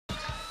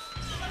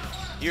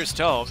Here's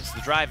Tomes,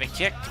 the drive and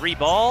kick,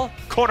 3-ball,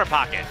 corner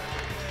pocket.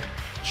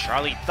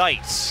 Charlie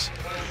Theis.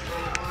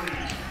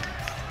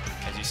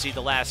 As you see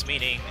the last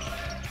meeting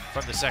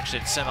from the section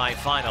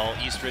semifinal,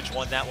 Eastridge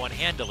won that one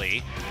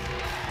handily.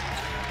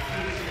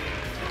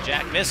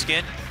 Jack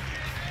Miskin.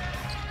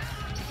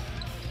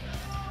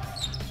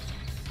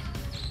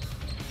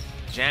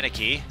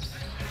 Janicki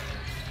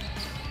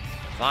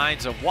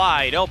finds a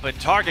wide open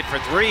target for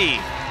three.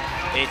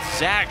 It's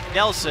Zach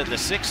Nelson, the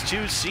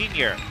 6'2"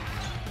 senior.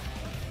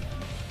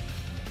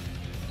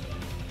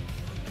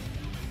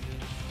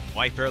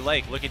 White Bear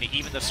Lake looking to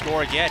even the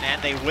score again,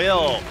 and they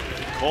will.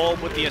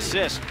 Kolb with the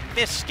assist.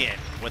 Miskin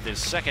with his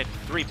second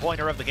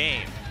three-pointer of the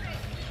game.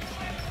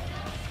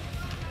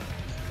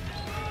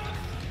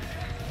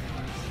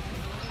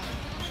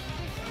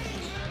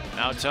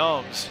 Now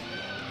Tomes.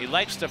 He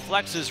likes to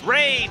flex his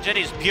range, and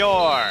he's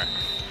pure.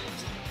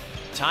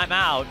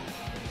 Timeout.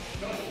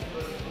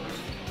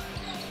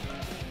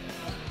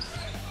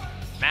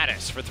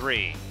 Mattis for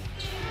three,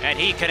 and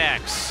he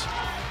connects.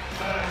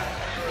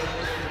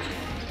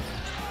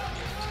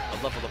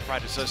 A level of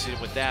pride associated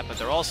with that, but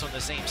they're also in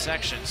the same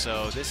section,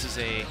 so this is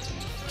a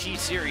key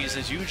series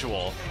as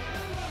usual.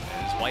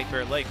 As White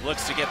Bear Lake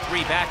looks to get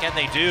three back, and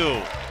they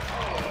do.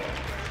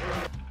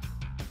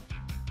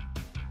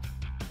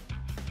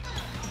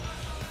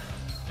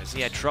 As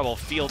he had trouble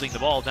fielding the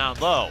ball down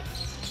low.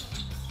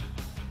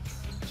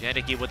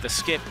 Janicki with the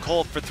skip,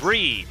 Kolb for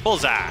three,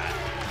 bullseye.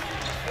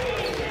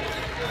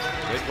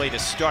 Good way to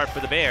start for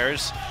the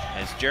Bears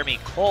as Jeremy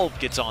Kolb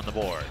gets on the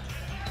board.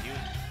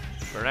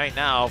 For right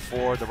now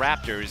for the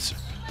Raptors,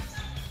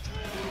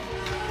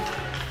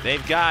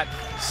 they've got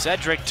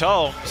Cedric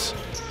Tomes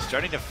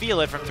starting to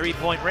feel it from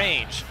three-point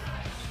range.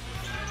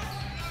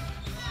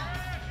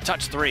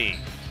 Touch three,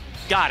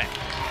 got it.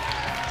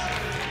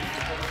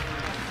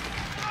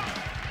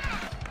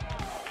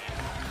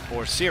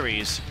 For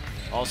series,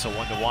 also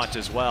one to watch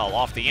as well.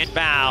 Off the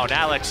inbound,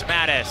 Alex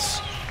Mattis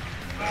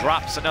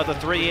drops another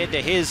three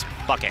into his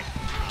bucket.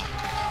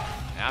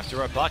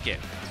 After a bucket,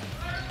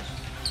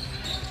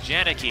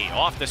 Janicki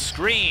off the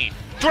screen,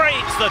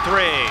 drains the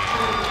three.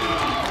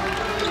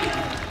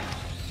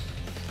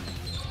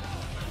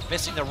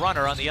 Missing the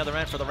runner on the other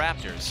end for the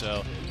Raptors.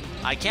 So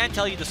I can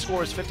tell you the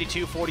score is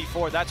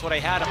 52-44. That's what I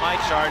had on my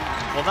chart.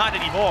 Well, not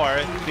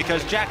anymore,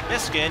 because Jack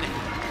Miskin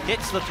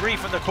hits the three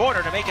from the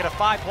corner to make it a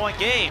 5-point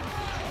game.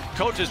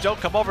 Coaches don't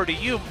come over to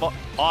you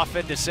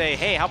often to say,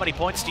 hey, how many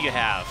points do you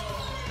have?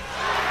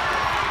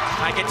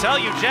 I can tell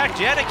you Jack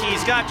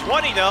Janicki's got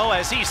 20 though,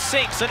 as he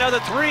sinks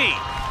another three.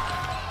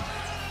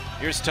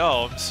 Here's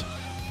Tomes.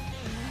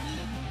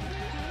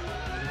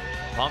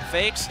 Pump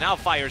fakes, now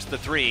fires the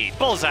three.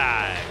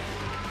 Bullseye.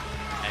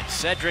 And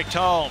Cedric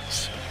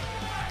Tomes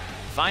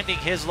finding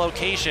his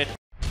location.